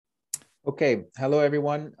Okay, hello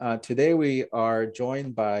everyone. Today we are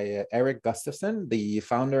joined by Eric Gustafson, the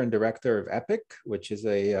founder and director of EPIC, which is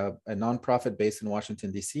a nonprofit based in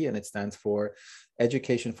Washington, D.C., and it stands for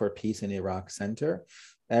Education for Peace in Iraq Center.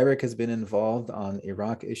 Eric has been involved on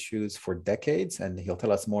Iraq issues for decades, and he'll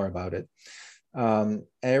tell us more about it.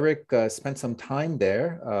 Eric spent some time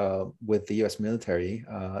there with the US military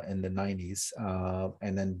in the 90s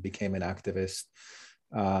and then became an activist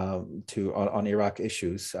on Iraq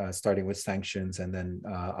issues, starting with sanctions and then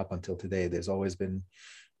up until today. There's always been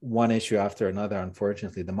one issue after another,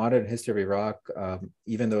 unfortunately. The modern history of Iraq,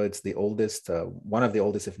 even though it's the oldest, one of the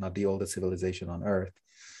oldest, if not the oldest civilization on earth,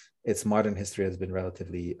 its modern history has been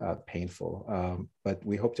relatively painful. But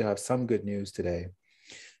we hope to have some good news today.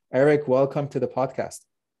 Eric, welcome to the podcast.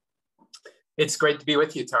 It's great to be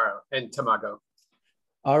with you, Taro and Tamago.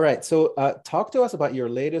 All right. So talk to us about your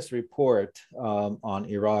latest report on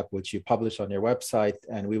Iraq, which you published on your website,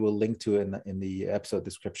 and we will link to in the episode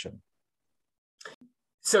description.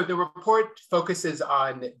 So the report focuses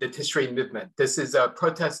on the Tishreen movement. This is a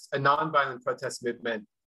nonviolent protest movement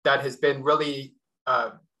that has been really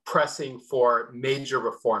pressing for major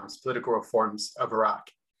reforms, political reforms of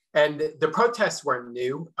Iraq. And the protests weren't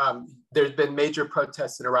new. There's been major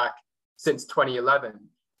protests in Iraq since 2011.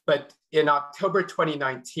 But in October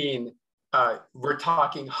 2019, we're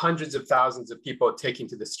talking hundreds of thousands of people taking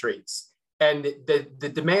to the streets. And the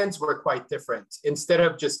demands were quite different. Instead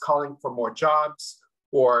of just calling for more jobs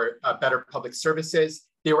or better public services,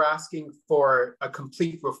 they were asking for a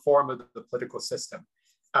complete reform of the political system.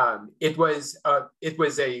 It was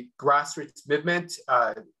a grassroots movement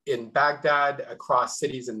in Baghdad, across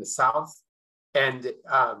cities in the south. And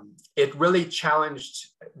it really challenged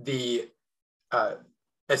the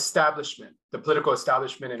the political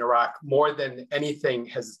establishment in Iraq, more than anything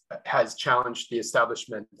has challenged the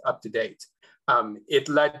establishment up to date. It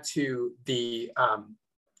led to the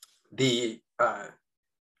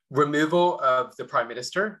removal of the prime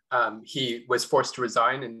minister. He was forced to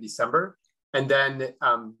resign in December, and then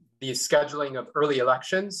the scheduling of early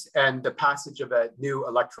elections and the passage of a new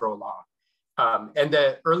electoral law. And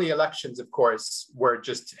the early elections, of course, were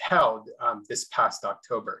just held this past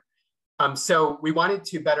October. So we wanted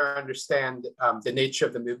to better understand the nature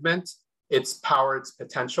of the movement, its power, its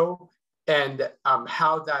potential, and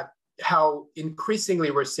how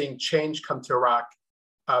increasingly we're seeing change come to Iraq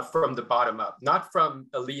from the bottom up, not from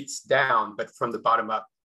elites down, but from the bottom up.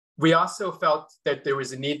 We also felt that there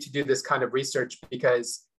was a need to do this kind of research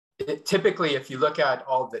because typically, if you look at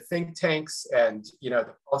all the think tanks and the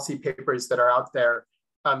policy papers that are out there,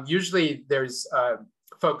 usually there's a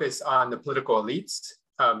focus on the political elites.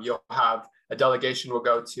 You'll have a delegation will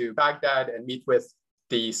go to Baghdad and meet with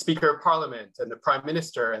the Speaker of Parliament and the Prime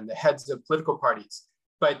Minister and the heads of political parties.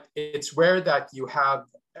 But it's rare that you have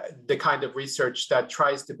the kind of research that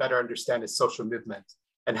tries to better understand a social movement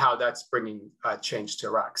and how that's bringing change to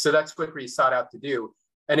Iraq. So that's what we sought out to do.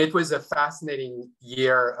 And it was a fascinating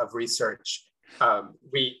year of research.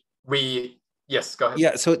 Yes, go ahead.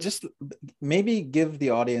 Yeah, so just maybe give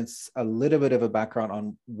the audience a little bit of a background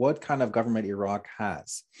on what kind of government Iraq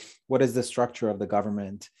has. What is the structure of the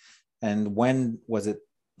government, and when was it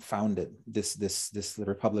founded? This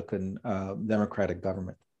Republican democratic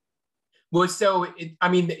government. Well, so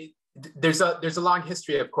there's a long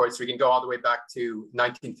history. Of course, we can go all the way back to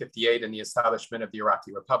 1958 and the establishment of the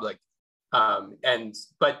Iraqi Republic,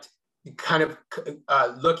 but kind of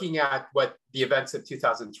looking at what the events of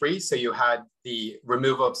 2003. So you had the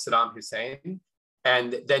removal of Saddam Hussein,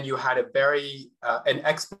 and then you had an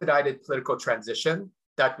expedited political transition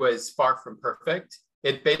that was far from perfect.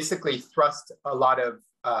 It basically thrust a lot of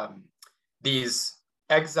these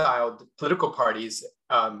exiled political parties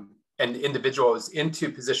and individuals into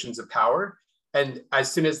positions of power. And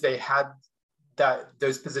as soon as they had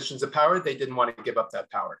those positions of power, they didn't want to give up that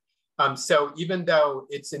power. So even though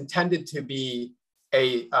it's intended to be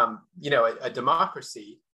a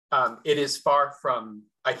democracy, it is far from,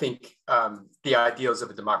 I think, the ideals of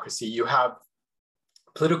a democracy. You have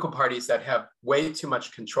political parties that have way too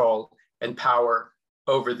much control and power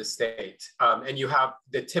over the state. And you have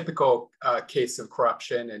the typical case of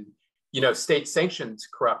corruption and, state-sanctioned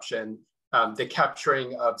corruption, the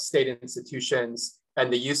capturing of state institutions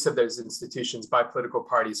and the use of those institutions by political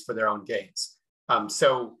parties for their own gains.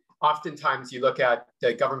 So oftentimes you look at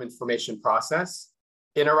the government formation process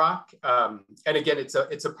in Iraq, and again, it's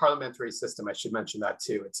a parliamentary system. I should mention that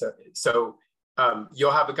too.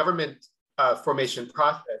 You'll have a government formation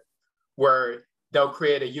process where they'll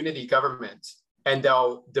create a unity government and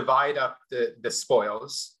they'll divide up the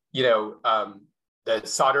spoils. The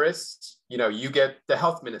Sadrists, you get the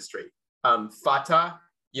health ministry. Fatah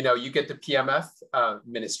you get the PMF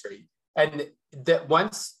ministry. And that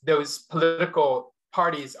once those political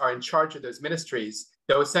parties are in charge of those ministries,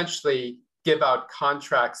 they'll essentially give out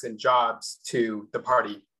contracts and jobs to the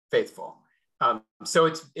party faithful.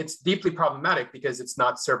 So it's deeply problematic because it's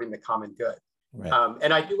not serving the common good. Right.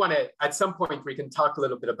 And I do want to, at some point, we can talk a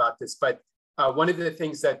little bit about this, but one of the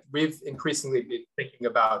things that we've increasingly been thinking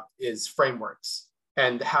about is frameworks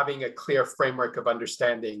and having a clear framework of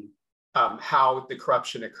understanding how the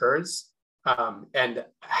corruption occurs and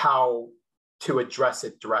how to address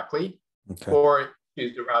it directly, or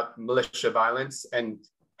to route militia violence and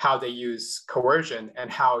how they use coercion and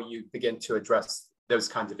how you begin to address those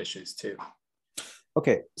kinds of issues too.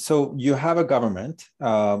 Okay, so you have a government,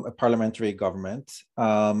 a parliamentary government,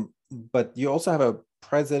 but you also have a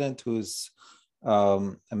president who's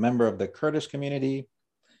a member of the Kurdish community,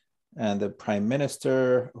 and the prime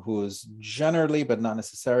minister who's generally, but not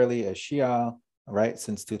necessarily, a Shia, right,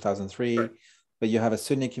 since 2003. Right. But you have a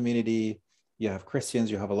Sunni community, you have Christians,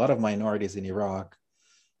 you have a lot of minorities in Iraq.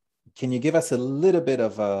 Can you give us a little bit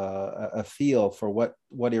of a feel for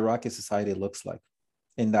what Iraqi society looks like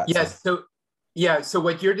in that sense? So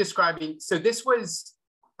what you're describing, so this was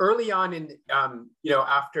early on in,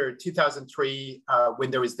 after 2003,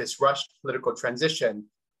 when there was this rushed political transition.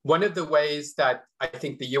 One of the ways that I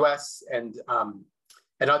think the US and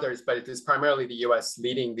others, but it is primarily the US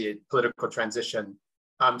leading the political transition,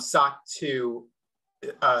 sought to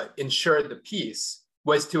ensure the peace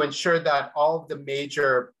was to ensure that all of the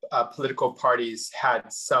major political parties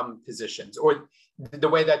had some positions, or the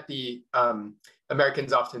way that the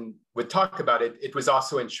Americans often would talk about it, it was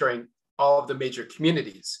also ensuring all of the major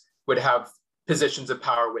communities would have positions of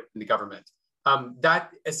power within the government.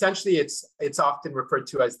 That essentially, it's often referred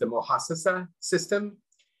to as the Mohassasa system.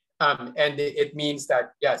 And it means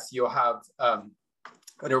that, yes, you'll have an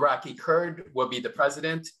Iraqi Kurd will be the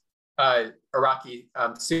president, Iraqi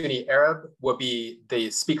Sunni Arab will be the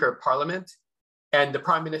Speaker of Parliament, and the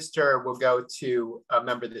Prime Minister will go to a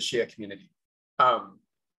member of the Shia community.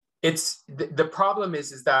 The problem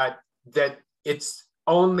is that it's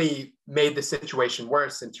only made the situation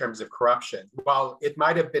worse in terms of corruption. While it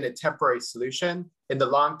might have been a temporary solution, in the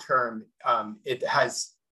long term, it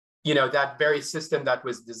has, that very system that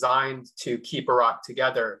was designed to keep Iraq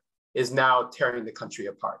together is now tearing the country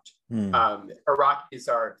apart. Iraqis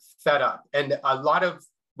are fed up. And a lot of,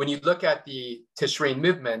 when you look at the Tishreen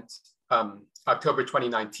movement, October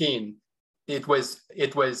 2019, it was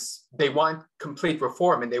they want complete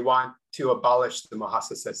reform and they want to abolish the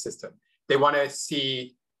Mohassasa system. They want to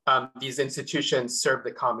see these institutions serve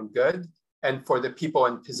the common good, and for the people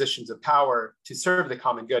in positions of power to serve the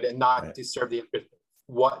common good and not to serve the interest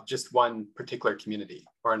of just one particular community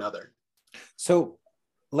or another. So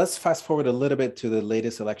let's fast forward a little bit to the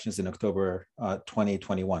latest elections in October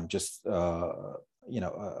 2021, just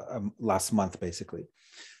last month, basically.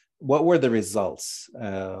 What were the results,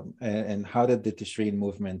 and how did the Tishreen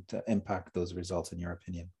movement impact those results, in your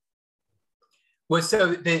opinion? Well,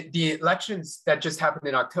 so the elections that just happened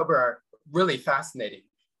in October are really fascinating.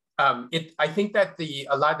 I think that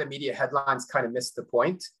a lot of the media headlines kind of missed the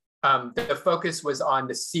point. The focus was on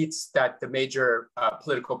the seats that the major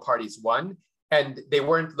political parties won, and they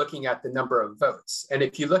weren't looking at the number of votes. And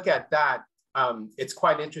if you look at that, it's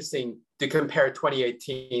quite interesting to compare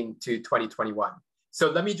 2018 to 2021. So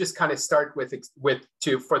let me just kind of start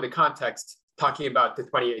for the context, talking about the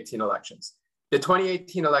 2018 elections. The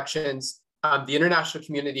 2018 elections, the international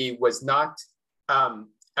community was not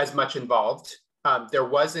as much involved. There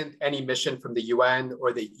wasn't any mission from the UN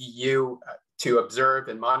or the EU to observe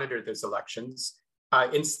and monitor those elections.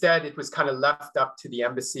 Instead, it was kind of left up to the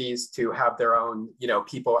embassies to have their own,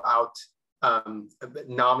 people out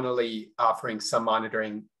nominally offering some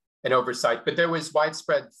monitoring and oversight. But there was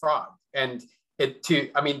widespread fraud, and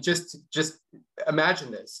just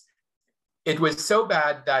imagine this. It was so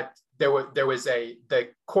bad that the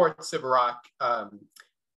courts of Iraq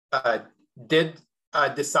did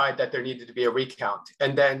decide that there needed to be a recount.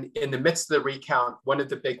 And then in the midst of the recount, one of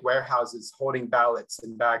the big warehouses holding ballots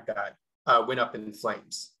in Baghdad went up in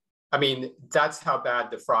flames. I mean, that's how bad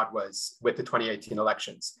the fraud was with the 2018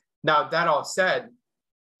 elections. Now, that all said,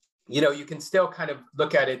 you can still kind of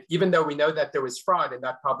look at it, even though we know that there was fraud, and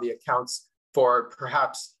that probably accounts for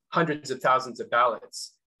perhaps hundreds of thousands of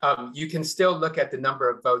ballots. You can still look at the number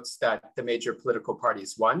of votes that the major political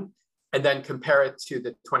parties won, and then compare it to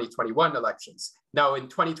the 2021 elections. Now, in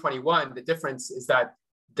 2021, the difference is that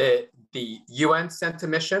the UN sent a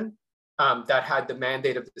mission that had the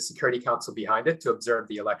mandate of the Security Council behind it to observe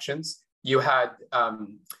the elections. You had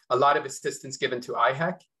a lot of assistance given to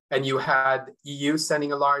IHEC, and you had EU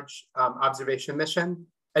sending a large observation mission.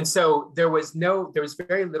 And so there was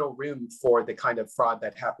very little room for the kind of fraud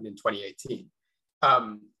that happened in 2018.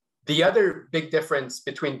 The other big difference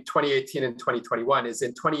between 2018 and 2021 is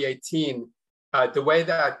in 2018, the way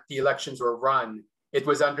that the elections were run, it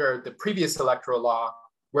was under the previous electoral law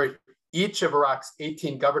where each of Iraq's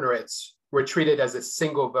 18 governorates were treated as a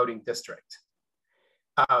single voting district.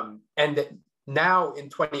 And now in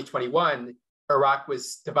 2021, Iraq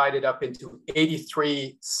was divided up into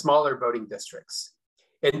 83 smaller voting districts.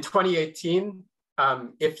 In 2018,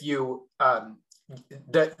 you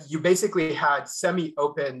basically had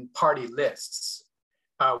semi-open party lists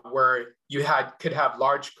where you could have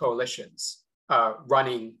large coalitions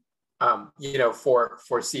running,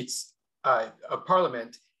 for seats of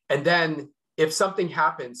parliament. And then if something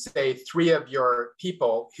happens, say 3 of your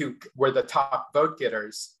people who were the top vote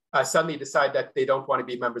getters suddenly decide that they don't want to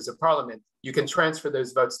be members of parliament, you can transfer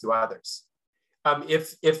those votes to others.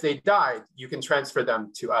 If they died, you can transfer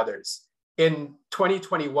them to others. In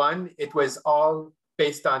 2021, it was all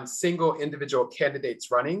based on single individual candidates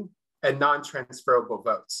running and non-transferable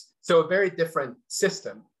votes. So a very different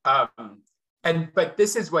system. But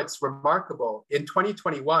this is what's remarkable. In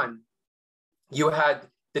 2021, you had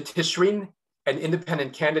the Tishreen and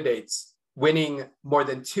independent candidates winning more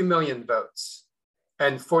than 2 million votes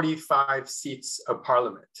and 45 seats of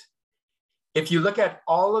parliament. If you look at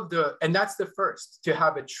and that's the first to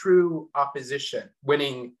have a true opposition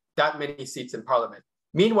winning that many seats in parliament.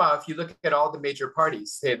 Meanwhile, if you look at all the major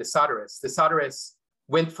parties, say the Sadrists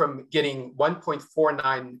went from getting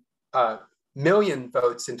 1.49 million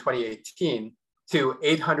votes in 2018 to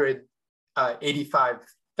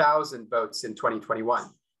 885,000 votes in 2021.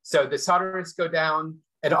 So the Sadrists go down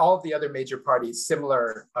and all of the other major parties,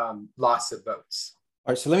 similar loss of votes.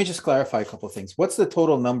 All right, so let me just clarify a couple of things. What's the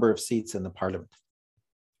total number of seats in the parliament?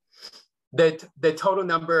 The total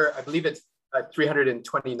number, I believe it's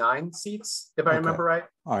 329 seats, if I remember right.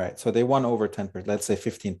 All right, so they won over 10%, let's say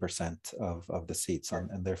 15% of the seats on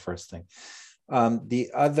their first thing. The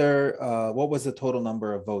other, what was the total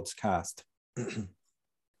number of votes cast?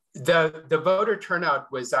 The voter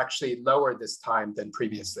turnout was actually lower this time than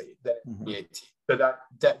previously, than 2018. So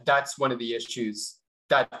that's one of the issues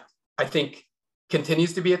that I think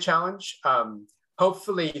continues to be a challenge.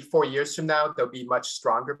 Hopefully 4 years from now, there'll be much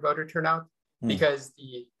stronger voter turnout because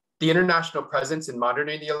the international presence in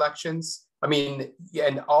monitoring the elections,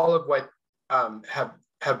 and all of what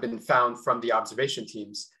have been found from the observation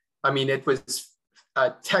teams, it was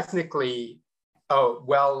technically a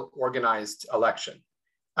well-organized election.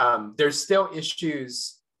 There's still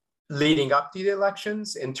issues leading up to the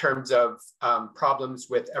elections in terms of problems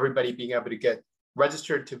with everybody being able to get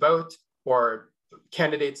registered to vote, or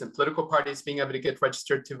candidates and political parties being able to get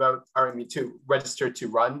registered to vote, to register to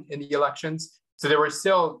run in the elections. So there were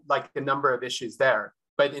still a number of issues there.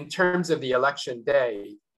 But in terms of the election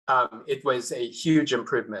day, it was a huge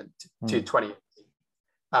improvement to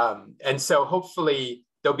 2018. And so hopefully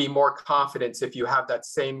there'll be more confidence if you have that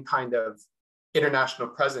same kind of international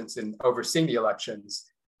presence in overseeing the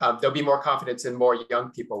elections. There'll be more confidence and more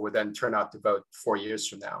young people would then turn out to vote 4 years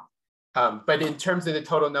from now. But in terms of the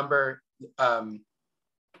total number,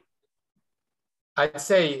 I'd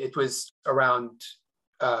say it was around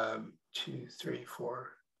 2, 3, 4,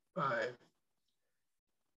 5,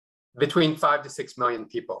 between 5 to 6 million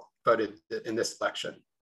people voted in this election.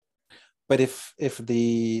 But if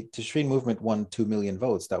the Tishreen movement won 2 million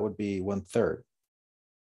votes, that would be 1/3.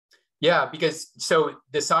 Yeah, because so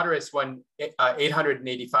the Sadrists won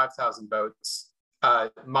 885,000 votes.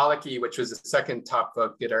 Maliki, which was the second top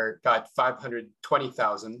vote getter, got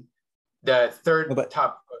 520,000. The third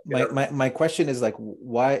top vote getter. My question is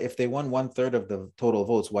why, if they won 1/3 of the total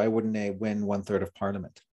votes, why wouldn't they win 1/3 of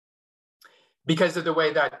parliament? Because of the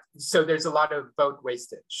way so there's a lot of vote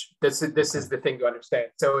wastage. This is the thing to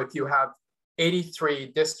understand. So if you have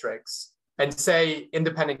 83 districts, and say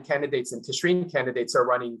independent candidates and Tishreen candidates are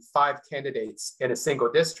running 5 candidates in a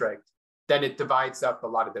single district, then it divides up a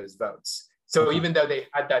lot of those votes. So even though they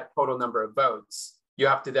had that total number of votes, you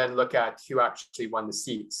have to then look at who actually won the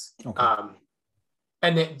seats.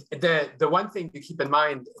 And the one thing to keep in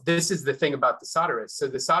mind, this is the thing about the Sadrists. So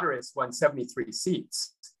the Sadrists won 73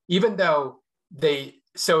 seats, even though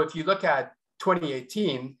so if you look at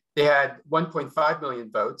 2018, they had 1.5 million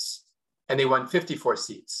votes and they won 54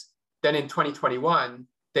 seats. Then in 2021,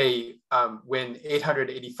 they win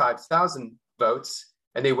 885,000 votes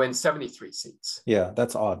and they win 73 seats. Yeah,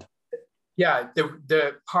 that's odd. Yeah,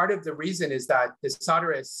 the part of the reason is that the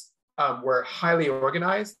Sadrists were highly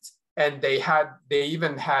organized, and they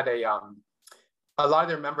even had a lot of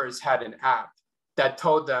their members had an app that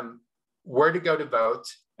told them where to go to vote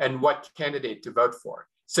and what candidate to vote for.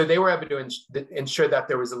 So they were able to ensure that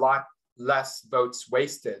there was a lot less votes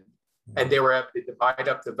wasted, and they were able to divide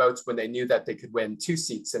up the votes when they knew that they could win 2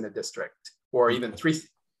 seats in a district or even 3 seats in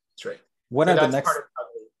a district. When so are that's the next? Part of how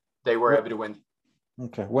they were able to win.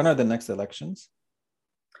 Okay. When are the next elections?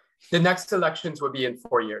 The next elections will be in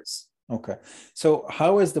 4 years. Okay. So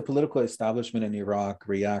how is the political establishment in Iraq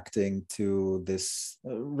reacting to this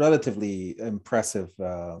relatively impressive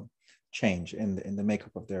change in the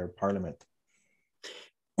makeup of their parliament?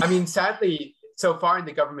 I mean, sadly, so far in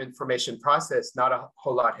the government formation process, not a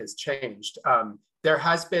whole lot has changed. There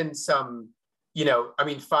has been some, I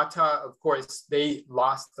mean, Fatah, of course, they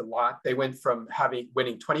lost a lot. They went from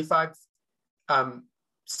winning 25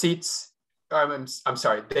 seats. I'm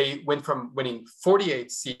sorry, they went from winning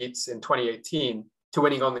 48 seats in 2018 to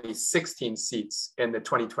winning only 16 seats in the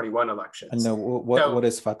 2021 elections. And what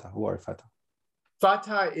is Fatah? Who are Fatah?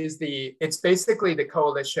 Fatah it's basically the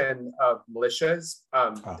coalition of militias,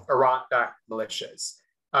 Iran-backed militias.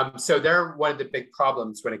 So they're one of the big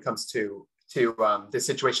problems when it comes to the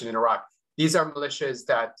situation in Iraq. These are militias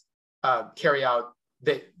that carry out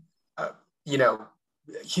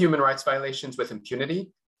human rights violations with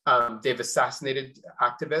impunity. They've assassinated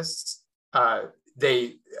activists.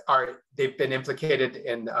 They've been implicated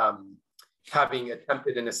in having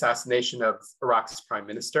attempted an assassination of Iraq's prime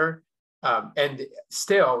minister. And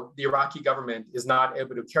still, the Iraqi government is not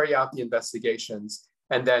able to carry out the investigations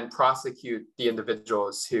and then prosecute the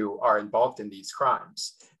individuals who are involved in these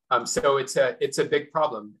crimes. So it's a big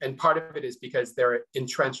problem. And part of it is because they're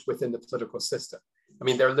entrenched within the political system. I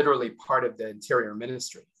mean, they're literally part of the Interior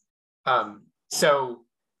Ministry.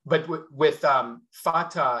 But with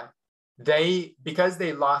Fatah, because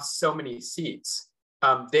they lost so many seats,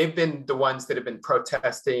 they've been the ones that have been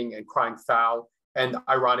protesting and crying foul, and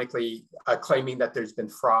ironically claiming that there's been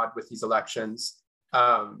fraud with these elections.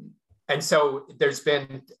 And so there's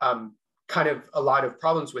been kind of a lot of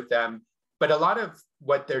problems with them, but a lot of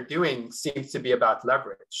what they're doing seems to be about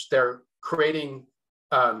leverage. They're creating,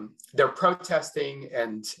 they're protesting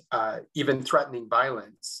and even threatening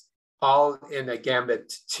violence, all in a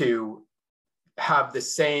gambit to have the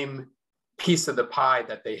same piece of the pie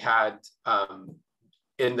that they had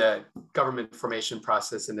in the government formation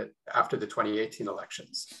process after the 2018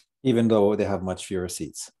 elections. Even though they have much fewer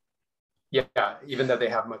seats. Yeah, even though they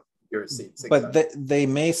have much fewer seats. But exactly. They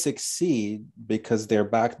may succeed because they're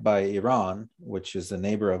backed by Iran, which is a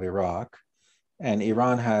neighbor of Iraq. And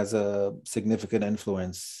Iran has a significant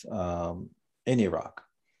influence in Iraq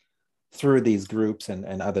through these groups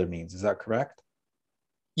and other means. Is that correct?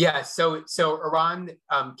 Yeah, so Iran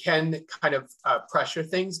can kind of pressure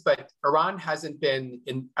things, but Iran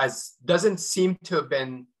doesn't seem to have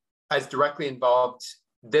been as directly involved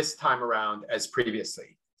this time around as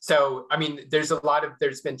previously. So, I mean, there's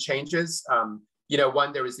been changes.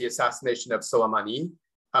 One, there was the assassination of Soleimani,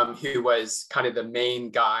 who was kind of the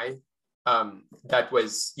main guy that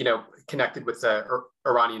was, connected with the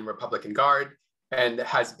Iranian Republican Guard, and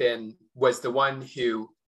was the one who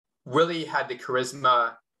really had the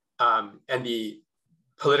charisma and the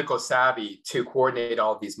political savvy to coordinate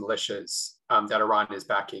all of these militias that Iran is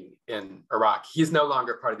backing in Iraq. He's no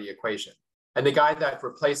longer part of the equation. And the guy that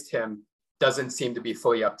replaced him doesn't seem to be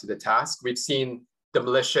fully up to the task. We've seen the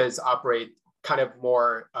militias operate kind of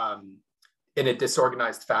more in a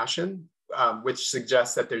disorganized fashion, which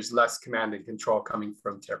suggests that there's less command and control coming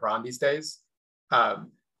from Tehran these days.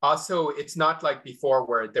 Also, it's not like before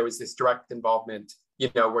where there was this direct involvement,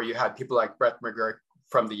 where you had people like Brett McGurk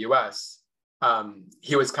from the US.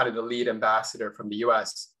 He was kind of the lead ambassador from the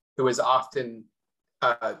US, who was often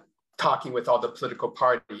talking with all the political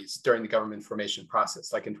parties during the government formation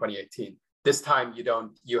process, like in 2018. This time you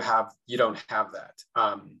don't have that.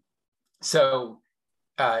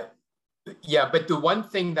 But the one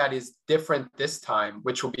thing that is different this time,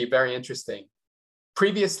 which will be very interesting,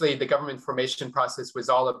 previously the government formation process was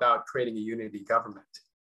all about creating a unity government.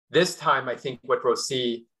 This time, I think what we'll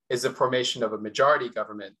see is the formation of a majority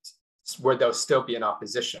government where there'll still be an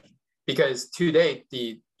opposition. Because to date,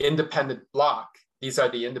 the independent bloc, these are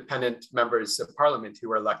the independent members of parliament who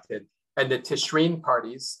were elected, and the Tishreen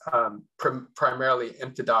parties, primarily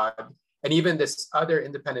Imtidad, and even this other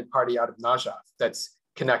independent party out of Najaf that's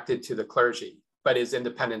connected to the clergy, but is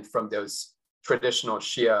independent from those traditional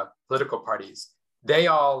Shia political parties. They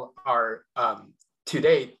all are, to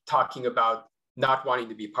date, talking about not wanting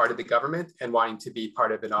to be part of the government and wanting to be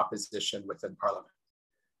part of an opposition within parliament.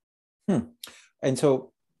 And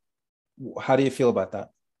so how do you feel about that?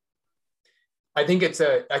 I think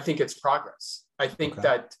it's progress. I think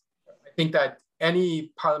that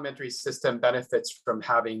any parliamentary system benefits from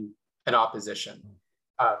having an opposition.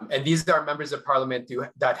 And these are members of parliament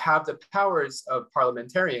that have the powers of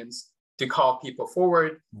parliamentarians to call people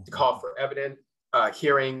forward, to call for evidence,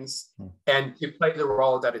 hearings, and to play the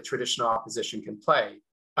role that a traditional opposition can play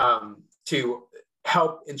to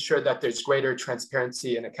help ensure that there's greater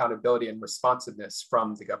transparency and accountability and responsiveness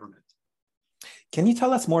from the government. Can you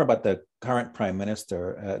tell us more about the current prime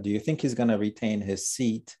minister? Do you think he's going to retain his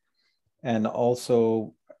seat? And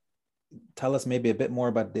also tell us maybe a bit more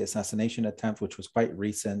about the assassination attempt, which was quite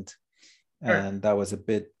recent. Sure. And that was a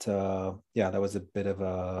bit, that was a bit of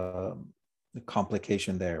a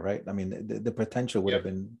complication there, right? I mean, the potential would have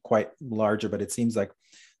been quite larger, but it seems like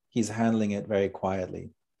he's handling it very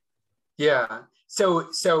quietly. Yeah. So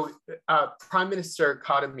Prime Minister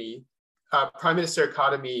Khatami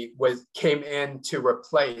came in to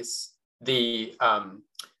replace the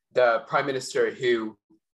prime minister who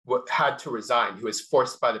had to resign, who was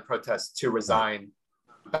forced by the protests to resign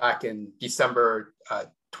back in December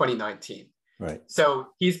 2019. Right. So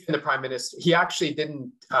he's been the prime minister. He actually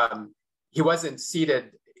didn't. He wasn't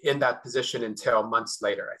seated in that position until months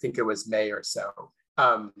later. I think it was May or so.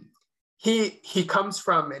 He comes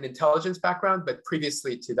from an intelligence background, but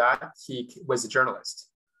previously to that, he was a journalist.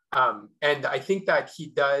 And I think that he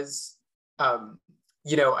does,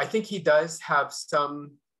 I think he does have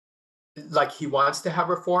some, like he wants to have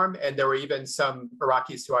reform. And there were even some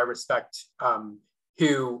Iraqis who I respect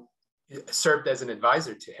who served as an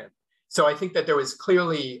advisor to him. So I think that there was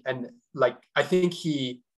clearly, I think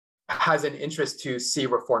he has an interest to see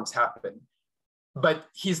reforms happen. But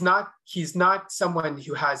he's not someone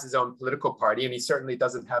who has his own political party, and he certainly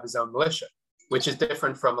doesn't have his own militia, which is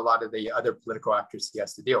different from a lot of the other political actors he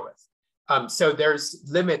has to deal with. So there's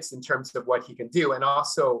limits in terms of what he can do. And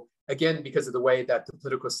also, again, because of the way that the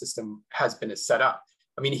political system has been set up.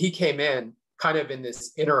 I mean, he came in kind of in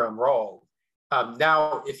this interim role.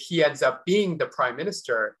 Now, if he ends up being the prime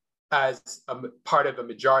minister as a part of a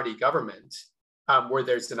majority government, where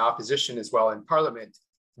there's an opposition as well in parliament,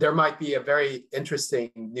 there might be a very interesting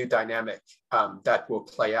new dynamic that will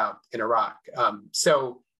play out in Iraq.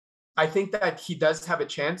 So I think that he does have a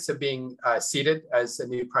chance of being seated as a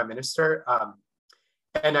new prime minister.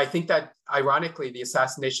 And I think that, ironically, the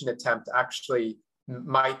assassination attempt actually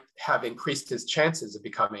might have increased his chances of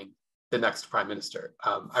becoming the next prime minister,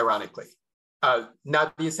 ironically.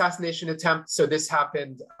 Now, the assassination attempt, so this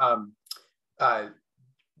happened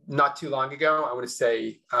not too long ago. I want to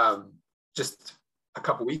say just a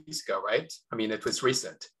couple weeks ago, right? I mean, it was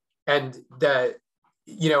recent. And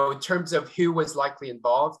in terms of who was likely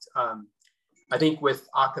involved, I think with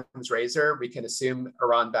Occam's razor, we can assume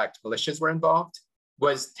Iran-backed militias were involved.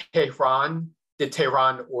 Did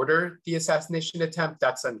Tehran order the assassination attempt?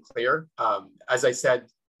 That's unclear. As I said,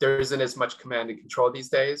 there isn't as much command and control these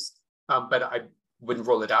days, but I wouldn't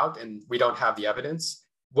rule it out, and we don't have the evidence.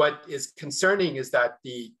 What is concerning is that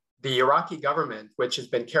the Iraqi government, which has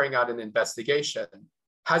been carrying out an investigation,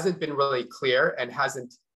 hasn't been really clear and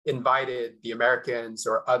hasn't invited the Americans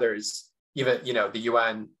or others, even the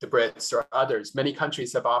UN, the Brits, or others. Many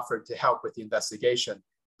countries have offered to help with the investigation,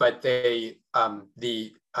 but the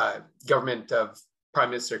government of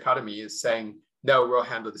Prime Minister Khatami is saying, no, we'll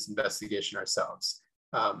handle this investigation ourselves.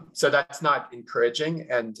 So that's not encouraging.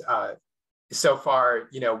 And so far,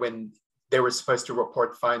 when they were supposed to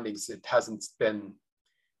report findings, it hasn't been.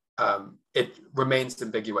 It remains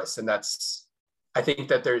ambiguous, and I think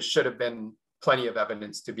that there should have been plenty of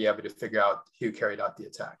evidence to be able to figure out who carried out the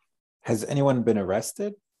attack. Has anyone been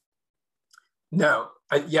arrested? No.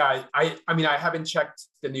 I mean, I haven't checked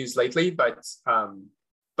the news lately, but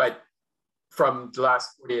from the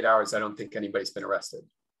last 48 hours, I don't think anybody's been arrested.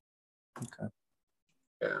 Okay.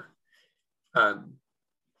 Yeah.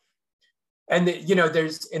 And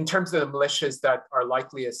there's, in terms of the militias that are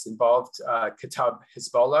likeliest involved, Kataib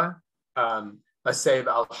Hezbollah, Asayib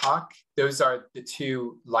al-Haq, those are the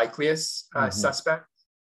two likeliest suspects.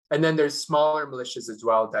 And then there's smaller militias as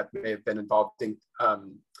well that may have been involved in.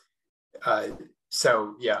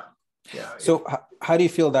 So yeah. So how do you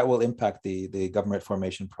feel that will impact the government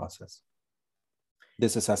formation process?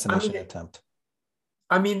 This assassination attempt.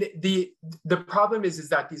 I mean, the problem is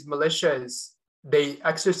that these militias, they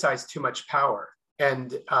exercise too much power.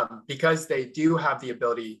 And because they do have the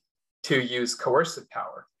ability to use coercive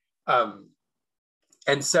power.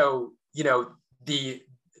 And so, the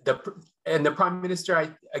prime minister, I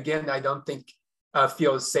don't think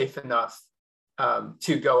feels safe enough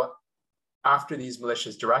to go after these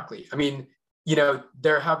militias directly. I mean,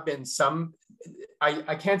 there have been some,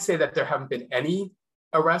 I can't say that there haven't been any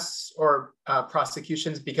arrests or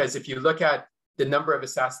prosecutions, because if you look at the number of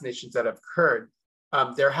assassinations that have occurred,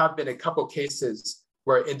 there have been a couple cases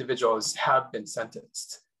where individuals have been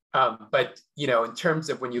sentenced. But in terms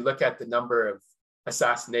of when you look at the number of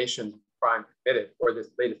assassination crime committed or this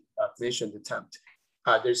latest assassination attempt,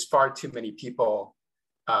 there's far too many people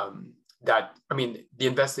that, the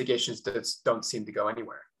investigations don't seem to go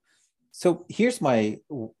anywhere. So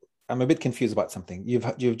I'm a bit confused about something.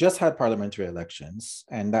 You've just had parliamentary elections,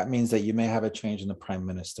 and that means that you may have a change in the prime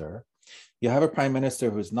minister. You have a prime minister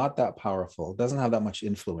who's not that powerful, doesn't have that much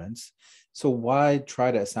influence. So why try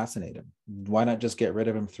to assassinate him? Why not just get rid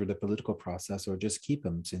of him through the political process, or just keep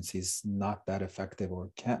him since he's not that effective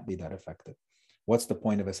or can't be that effective? What's the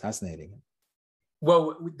point of assassinating him?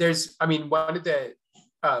 Well, one of the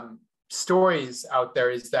stories out there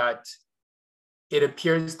is that it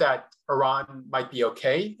appears that Iran might be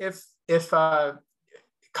okay if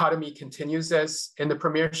Khatami continues as in the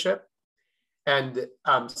premiership. And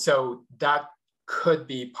so that could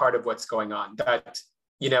be part of what's going on, that,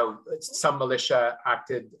 some militia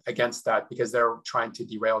acted against that because they're trying to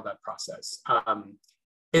derail that process.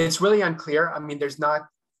 It's really unclear. there's not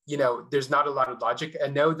a lot of logic. I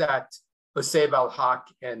know that Hossein al-Haq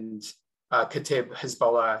and Kataib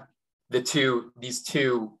Hezbollah, these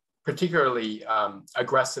two particularly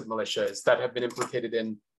aggressive militias that have been implicated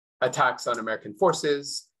in attacks on American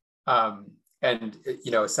forces and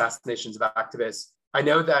assassinations of activists. I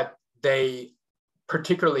know that they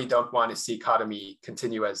particularly don't want to see Khatami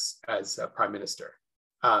continue as prime minister.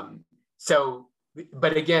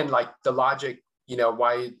 But again, like the logic,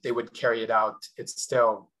 why they would carry it out, it's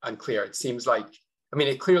still unclear. It seems like,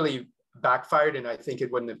 it clearly backfired, and I think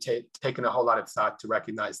it wouldn't have taken a whole lot of thought to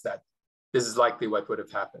recognize that this is likely what would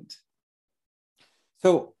have happened.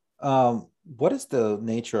 So what is the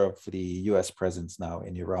nature of the US presence now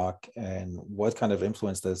in Iraq, and what kind of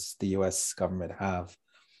influence does the US government have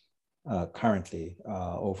currently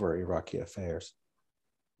over Iraqi affairs?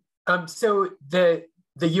 So the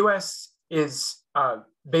US is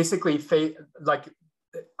basically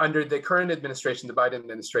under the current administration, the Biden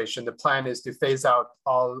administration, the plan is to phase out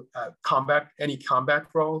all any combat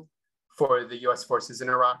role for the US forces in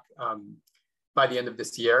Iraq by the end of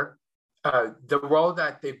this year. The role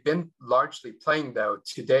that they've been largely playing, though,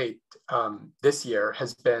 to date this year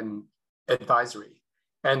has been advisory.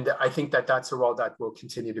 And I think that that's a role that will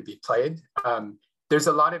continue to be played. There's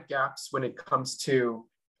a lot of gaps when it comes to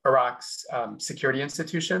Iraq's security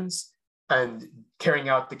institutions and carrying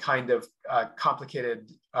out the kind of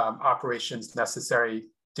complicated operations necessary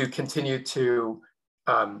to continue to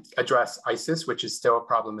address ISIS, which is still a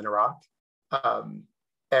problem in Iraq.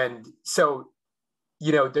 And so,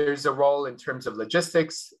 there's a role in terms of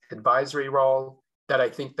logistics, advisory role that I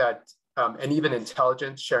think that, and even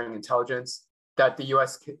intelligence, sharing intelligence, that the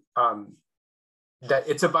US, that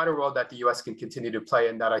it's a vital role that the US can continue to play,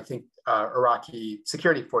 and that I think Iraqi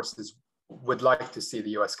security forces would like to see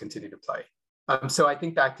the US continue to play. So I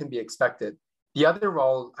think that can be expected. The other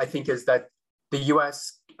role, I think, is that the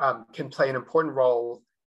US can play an important role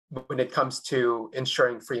when it comes to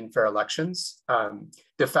ensuring free and fair elections.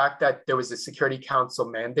 The fact that there was a Security Council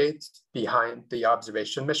mandate behind the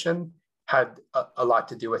observation mission had a lot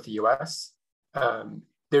to do with the US.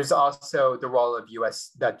 There's also the role of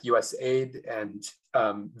US aid and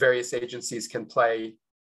various agencies can play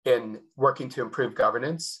in working to improve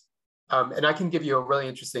governance. And I can give you a really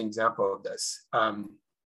interesting example of this.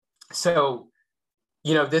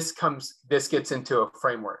 This gets into a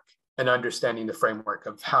framework and understanding the framework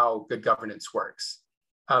of how good governance works.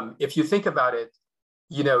 If you think about it,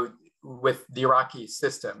 with the Iraqi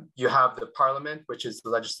system, you have the parliament, which is the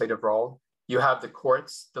legislative role, you have the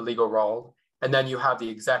courts, the legal role, and then you have the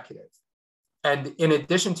executive. And in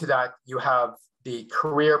addition to that, you have the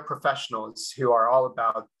career professionals who are all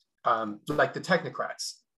about, like the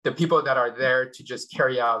technocrats, the people that are there to just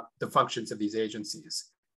carry out the functions of these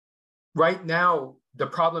agencies. Right now, the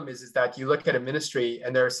problem is that you look at a ministry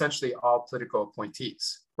and they're essentially all political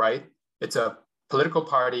appointees, right? It's a political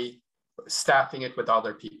party staffing it with all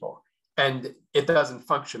their people, and it doesn't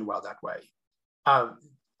function well that way.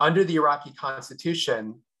 Under the Iraqi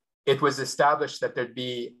constitution, it was established that there'd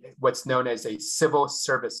be what's known as a civil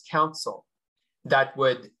service council that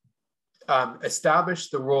would establish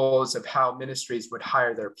the rules of how ministries would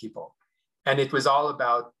hire their people. And it was all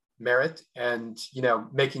about merit and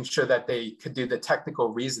making sure that they could do the technical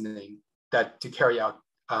reasoning to carry out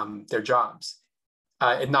their jobs,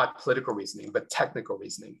 and not political reasoning, but technical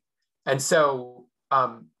reasoning. And so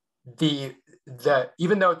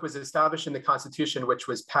even though it was established in the constitution, which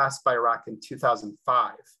was passed by Iraq in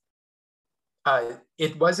 2005, a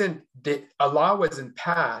law wasn't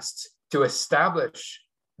passed to establish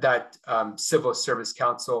that civil service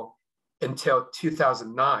council until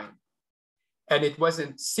 2009. and it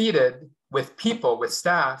wasn't seated with people, with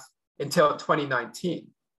staff, until 2019.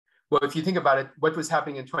 Well, if you think about it, what was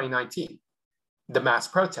happening in 2019? The mass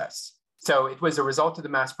protests. So it was a result of the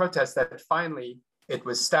mass protests that finally it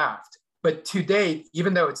was staffed. But to date,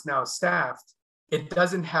 even though it's now staffed, it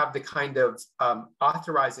doesn't have the kind of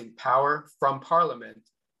authorizing power from Parliament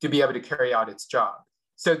to be able to carry out its job.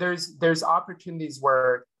 So there's opportunities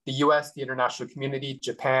where the US, the international community,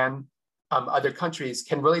 Japan, other countries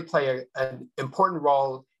can really play an important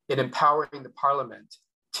role in empowering the Parliament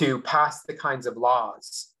to pass the kinds of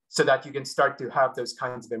laws so that you can start to have those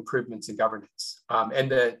kinds of improvements in governance.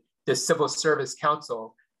 And the Civil Service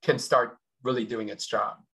Council can start really doing its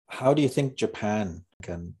job. How do you think Japan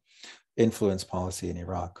can influence policy in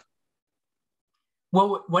Iraq?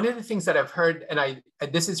 Well, one of the things that I've heard, and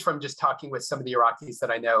this is from just talking with some of the Iraqis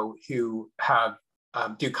that I know who have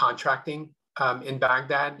do contracting in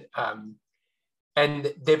Baghdad,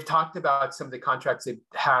 and they've talked about some of the contracts they've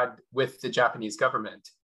had with the Japanese government.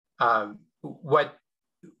 What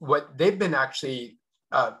they've been actually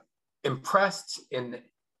impressed in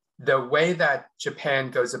the way that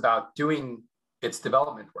Japan goes about doing its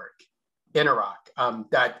development work in Iraq,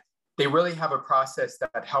 that they really have a process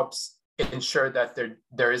that helps ensure that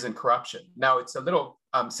there isn't corruption. Now, it's a little,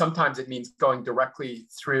 sometimes it means going directly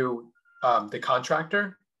through the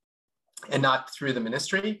contractor and not through the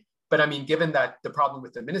ministry. But I mean, given that the problem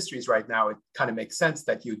with the ministries right now, it kind of makes sense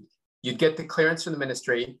that you'd get the clearance from the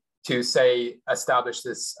ministry to, say, establish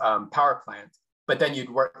this power plant, but then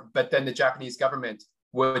the Japanese government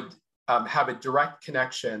would have a direct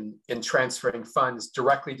connection in transferring funds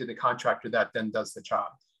directly to the contractor that then does the job.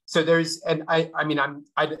 So I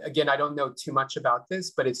don't know too much about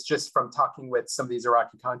this, but it's just from talking with some of these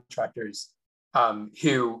Iraqi contractors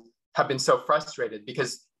who have been so frustrated,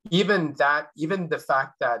 because even the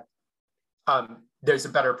fact that there's a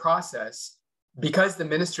better process, because the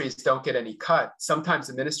ministries don't get any cut, sometimes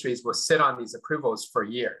the ministries will sit on these approvals for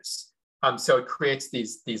years. So it creates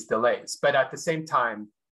these delays. But at the same time,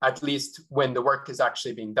 at least when the work is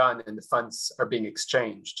actually being done and the funds are being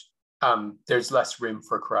exchanged, there's less room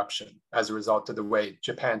for corruption as a result of the way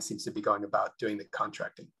Japan seems to be going about doing the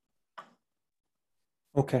contracting.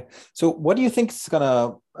 Okay, so what do you think is going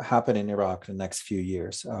to happen in Iraq in the next few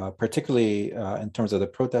years, particularly in terms of the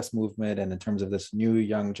protest movement and in terms of this new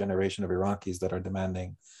young generation of Iraqis that are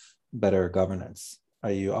demanding better governance?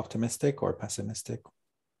 Are you optimistic or pessimistic?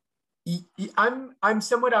 I'm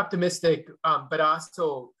somewhat optimistic, but I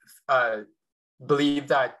also believe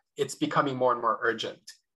that it's becoming more and more urgent.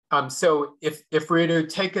 So if we're to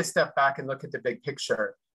take a step back and look at the big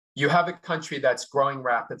picture, you have a country that's growing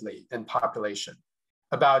rapidly in population.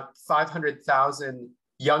 About 500,000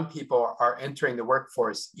 young people are entering the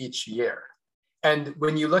workforce each year. And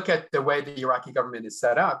when you look at the way the Iraqi government is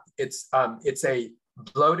set up, it's a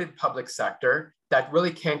bloated public sector that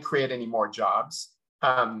really can't create any more jobs.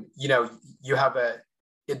 You have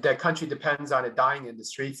the country depends on a dying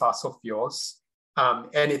industry, fossil fuels,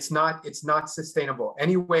 and it's not sustainable.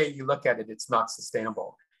 Any way you look at it, it's not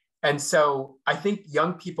sustainable. And so I think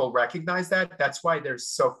young people recognize that. That's why they're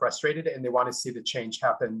so frustrated and they want to see the change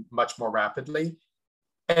happen much more rapidly.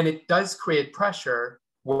 And it does create pressure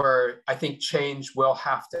where I think change will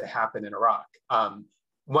have to happen in Iraq.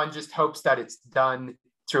 One just hopes that it's done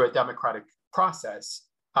through a democratic process,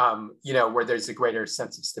 where there's a greater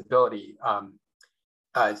sense of stability.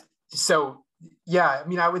 So yeah, I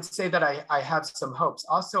mean, I would say that I have some hopes.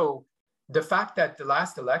 Also, the fact that the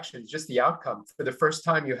last election, just the outcome, for the first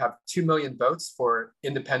time, you have 2 million votes for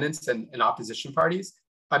independents and opposition parties.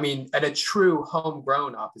 I mean, and a true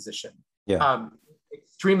homegrown opposition. Yeah.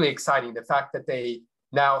 Extremely exciting. The fact that they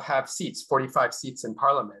now have seats, 45 seats in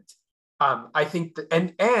parliament. I think,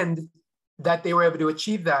 and that they were able to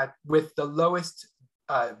achieve that with the lowest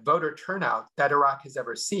voter turnout that Iraq has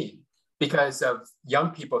ever seen because of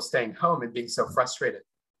young people staying home and being so frustrated.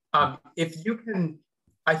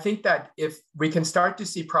 I think that if we can start to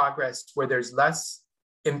see progress where there's less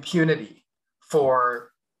impunity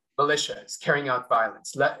for militias carrying out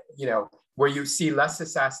violence, where you see less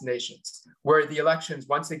assassinations, where the elections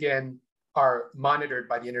once again are monitored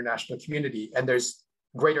by the international community and there's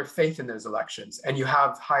greater faith in those elections and you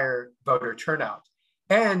have higher voter turnout.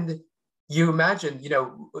 And you imagine,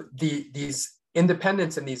 these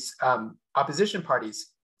independents and these opposition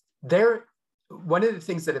parties, one of the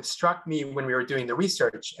things that have struck me when we were doing the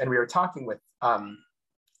research and we were talking with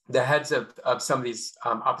the heads of some of these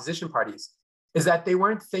opposition parties is that they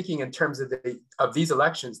weren't thinking in terms of these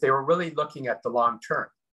elections. They were really looking at the long term.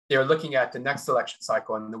 They were looking at the next election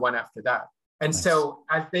cycle and the one after that. And so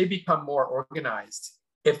as they become more organized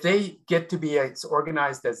if they get to be as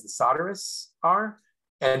organized as the Sodderists are,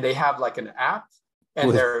 and they have like an app,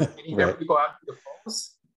 and they're getting their people out to the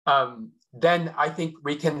polls, then I think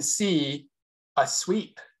we can see a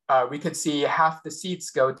sweep. We could see half the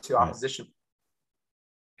seats go to opposition.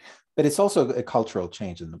 But it's also a cultural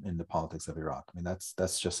change in the politics of Iraq. I mean,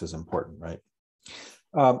 that's just as important, right?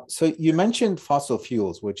 So you mentioned fossil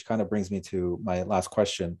fuels, which kind of brings me to my last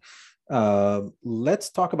question. Let's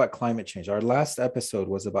talk about climate change. Our last episode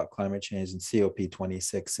was about climate change and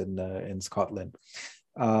COP26 in Scotland.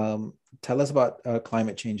 Tell us about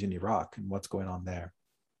climate change in Iraq and what's going on there.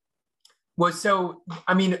 Well, so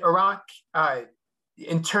I mean, Iraq.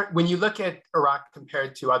 When you look at Iraq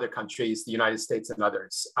compared to other countries, the United States and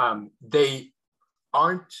others, they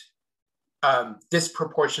aren't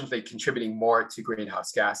disproportionately contributing more to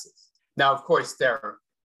greenhouse gases. Now, of course, they're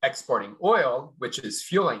exporting oil, which is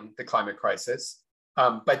fueling the climate crisis,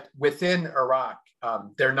 but within Iraq,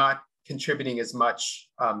 they're not contributing as much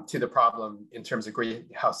to the problem in terms of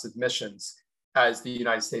greenhouse emissions as the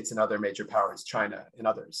United States and other major powers, China and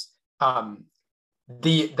others.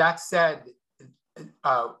 That said,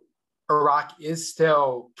 Iraq is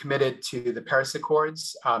still committed to the Paris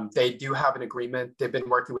Accords. They do have an agreement. They've been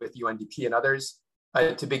working with UNDP and others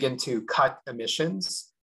to begin to cut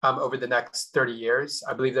emissions over the next 30 years.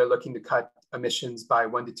 I believe they're looking to cut emissions by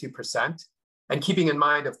 1% to 2%. And keeping in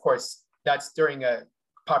mind, of course, that's during a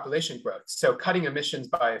population growth. So cutting emissions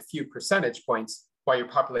by a few percentage points while your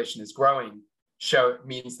population is growing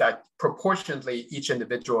means that proportionately each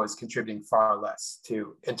individual is contributing far less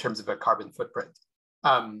in terms of a carbon footprint.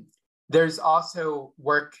 There's also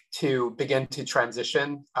work to begin to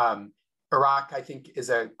transition. Iraq, I think, is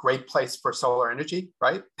a great place for solar energy,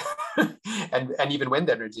 right? and even wind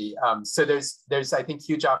energy. So there's I think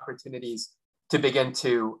huge opportunities to begin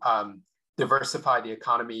to diversify the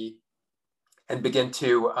economy and begin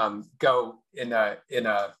to go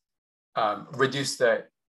reduce the,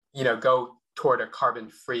 go toward a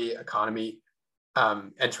carbon-free economy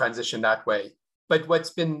and transition that way. But what's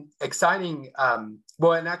been exciting, and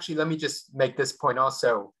actually, let me just make this point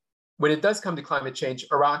also. When it does come to climate change,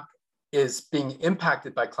 Iraq is being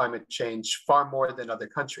impacted by climate change far more than other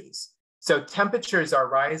countries. So temperatures are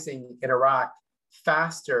rising in Iraq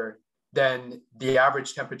faster than the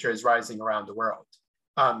average temperature is rising around the world.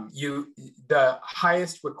 The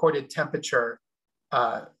highest recorded temperature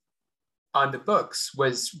on the books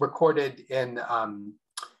was recorded in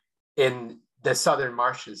the southern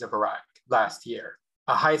marshes of Iraq last year,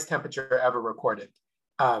 highest temperature ever recorded.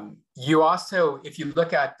 You also, if you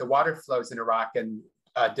look at the water flows in Iraq and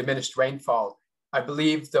diminished rainfall, I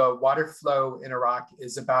believe the water flow in Iraq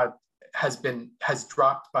has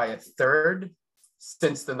dropped by a third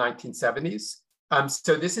since the 1970s.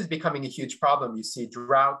 So this is becoming a huge problem. You see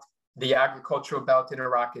drought. The agricultural belt in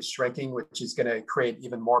Iraq is shrinking, which is going to create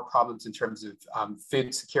even more problems in terms of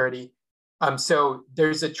food security. So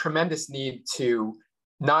there's a tremendous need to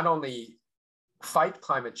not only fight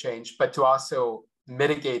climate change, but to also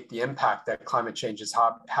mitigate the impact that climate change is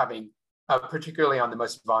having, particularly on the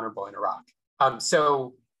most vulnerable in Iraq.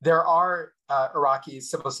 So there are Iraqi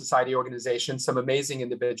civil society organizations, some amazing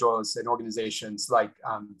individuals and organizations like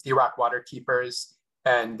the Iraq Water Keepers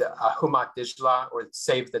and Humat Dijla, or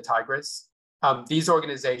Save the Tigris. These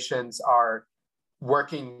organizations are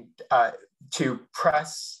working to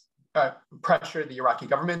pressure the Iraqi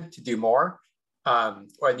government to do more,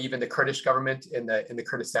 or even the Kurdish government in the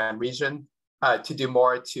Kurdistan region to do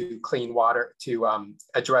more to clean water, to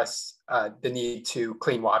address the need to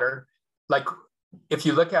clean water. Like, if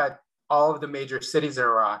you look at all of the major cities in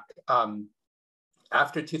Iraq,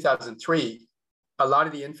 after 2003, a lot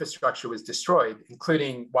of the infrastructure was destroyed,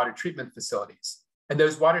 including water treatment facilities. And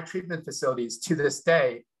those water treatment facilities to this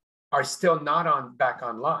day are still not back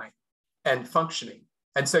online and functioning.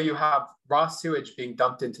 And so you have raw sewage being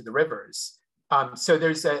dumped into the rivers. So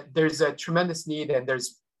there's a tremendous need, and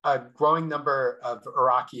there's a growing number of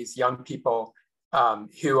Iraqis, young people,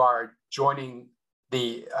 who are joining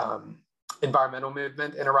the environmental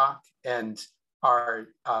movement in Iraq and are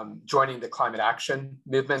joining the climate action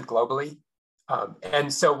movement globally.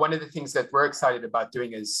 And so one of the things that we're excited about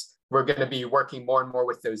doing is we're going to be working more and more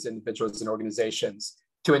with those individuals and organizations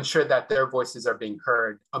to ensure that their voices are being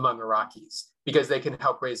heard among Iraqis, because they can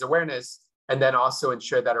help raise awareness and then also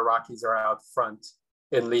ensure that Iraqis are out front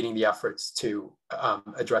in leading the efforts to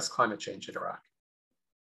address climate change in Iraq.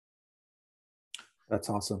 That's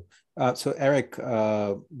awesome. So Eric,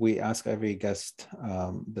 we ask every guest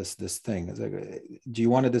this thing. Do you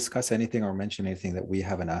want to discuss anything or mention anything that we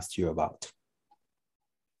haven't asked you about?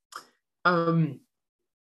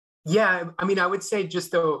 Yeah, I mean, I would say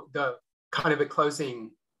just the kind of a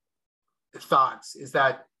closing thoughts is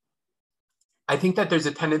that I think that there's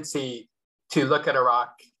a tendency to look at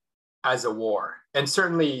Iraq as a war. And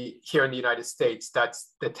certainly here in the United States,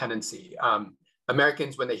 that's the tendency.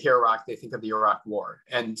 Americans, when they hear Iraq, they think of the Iraq War.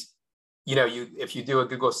 And if you do a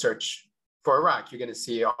Google search for Iraq, you're going to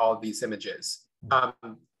see all these images.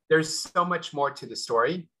 There's so much more to the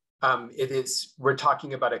story. We're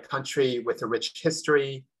talking about a country with a rich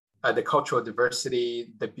history, the cultural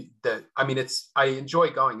diversity. I enjoy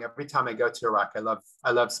going every time I go to Iraq.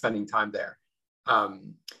 I love spending time there.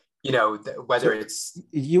 Whether it's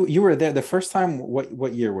you were there the first time.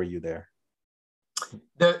 What year were you there?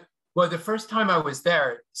 The first time I was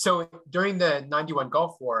there, so during the 91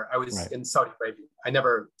 Gulf War, I was in Saudi Arabia. I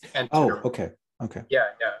never entered. Oh, okay. Yeah.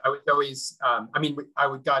 I was always, I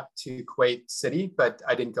would got to Kuwait City, but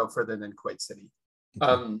I didn't go further than Kuwait City.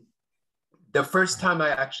 Okay. The first time I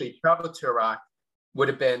actually traveled to Iraq would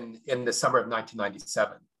have been in the summer of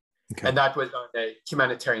 1997. Okay. And that was on a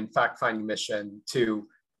humanitarian fact-finding mission to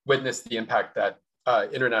witness the impact that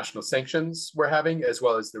international sanctions were having, as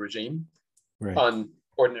well as the regime on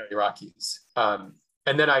ordinary Iraqis.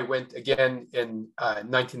 And then I went again in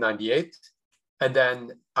 1998. And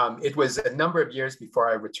then it was a number of years before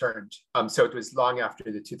I returned. So it was long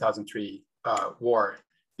after the 2003 war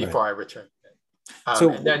before I returned.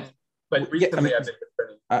 But recently I've been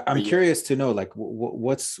returning. I'm curious to know, like,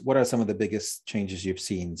 what are some of the biggest changes you've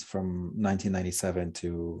seen from 1997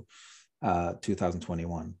 to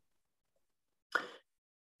 2021?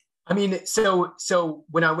 I mean, so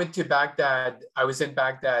when I went to Baghdad, I was in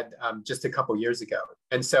Baghdad just a couple years ago.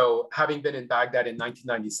 And so having been in Baghdad in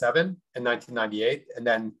 1997 and 1998, and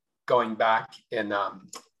then going back in,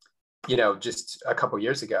 just a couple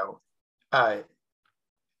years ago,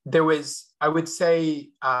 there was, I would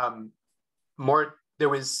say, there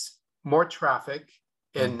was more traffic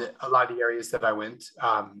in a lot of the areas that I went.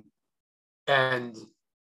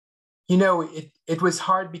 It was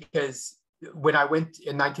hard because when I went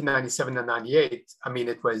in 1997 and 98, I mean,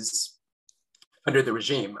 it was under the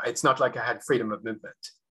regime. It's not like I had freedom of movement.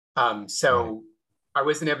 I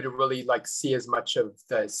wasn't able to really see as much of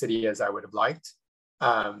the city as I would have liked.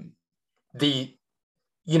 There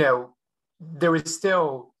was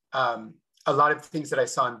still a lot of things that I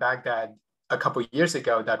saw in Baghdad a couple of years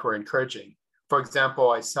ago that were encouraging. For example,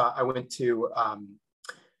 I went to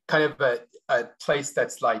kind of a place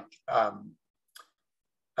that's like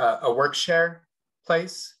a work share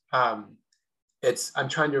place. I'm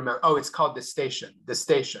trying to remember. Oh, it's called The Station.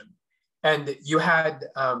 And you had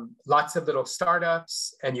lots of little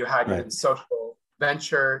startups, and you had even social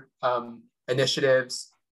venture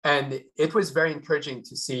initiatives. And it was very encouraging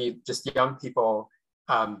to see just young people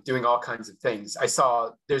doing all kinds of things. I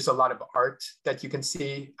saw there's a lot of art that you can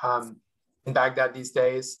see in Baghdad these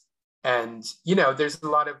days. And, there's a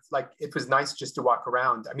lot of it was nice just to walk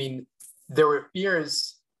around. I mean, there were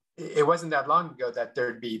fears. It wasn't that long ago that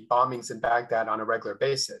there'd be bombings in Baghdad on a regular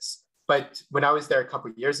basis. But when I was there a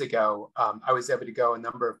couple of years ago, I was able to go a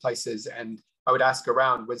number of places, and I would ask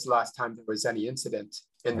around, when's the last time there was any incident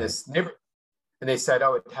in this neighborhood? And they said,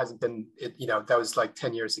 oh, it hasn't been, that was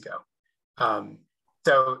 10 years ago.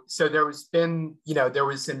 So there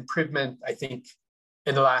was improvement, I think,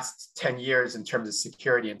 in the last 10 years in terms of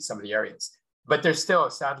security in some of the areas. But there's still,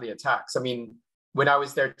 sadly, attacks. I mean, when I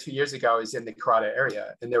was there 2 years ago, I was in the Karada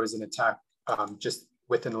area, and there was an attack just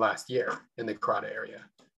within the last year in the Karada area.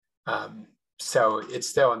 So it's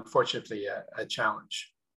still, unfortunately, a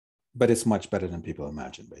challenge. But it's much better than people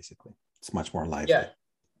imagine, basically. It's much more lively.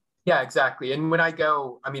 Yeah, exactly. And when I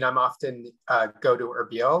go, I mean, I'm often go to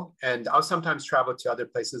Erbil, and I'll sometimes travel to other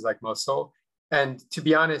places like Mosul. And to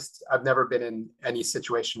be honest, I've never been in any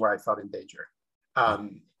situation where I felt in danger.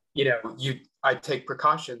 I take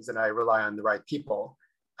precautions and I rely on the right people.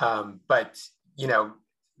 But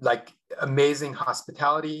amazing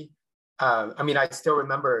hospitality. I still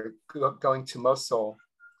remember going to Mosul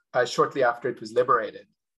shortly after it was liberated,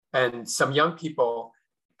 and some young people.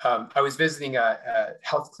 I was visiting a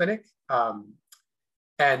health clinic,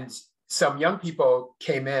 and some young people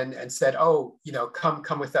came in and said, "Oh,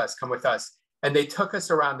 come with us, come with us." And they took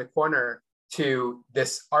us around the corner to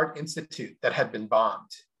this art institute that had been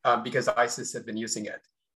bombed because ISIS had been using it.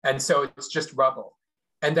 And so it's just rubble.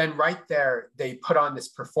 And then right there, they put on this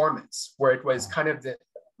performance where it was kind of the,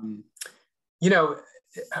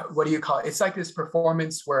 what do you call it? It's like this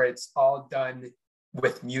performance where it's all done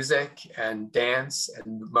with music and dance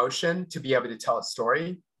and motion to be able to tell a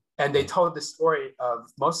story. And they told the story of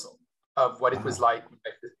Mosul, of what it was like when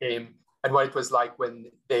they came, and what it was like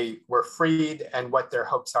when they were freed, and what their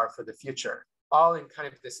hopes are for the future, all in kind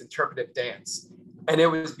of this interpretive dance. it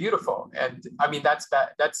was beautiful. And I mean, that's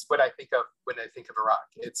what I think of when I think of Iraq.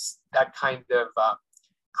 It's that kind of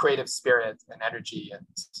creative spirit and energy and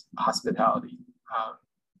hospitality.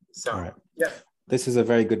 All right. Yeah. This is a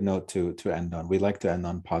very good note to end on. We like to end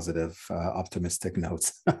on positive, optimistic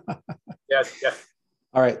notes. Yes.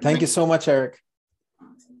 All right. Thank you so much, Eric.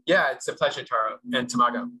 Yeah, it's a pleasure, Taro and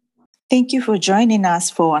Tamago. Thank you for joining us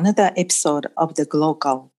for another episode of The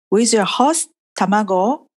Glocal with your host,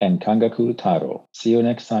 Tamago and Kangaku Taro. See you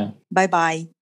next time. Bye-bye.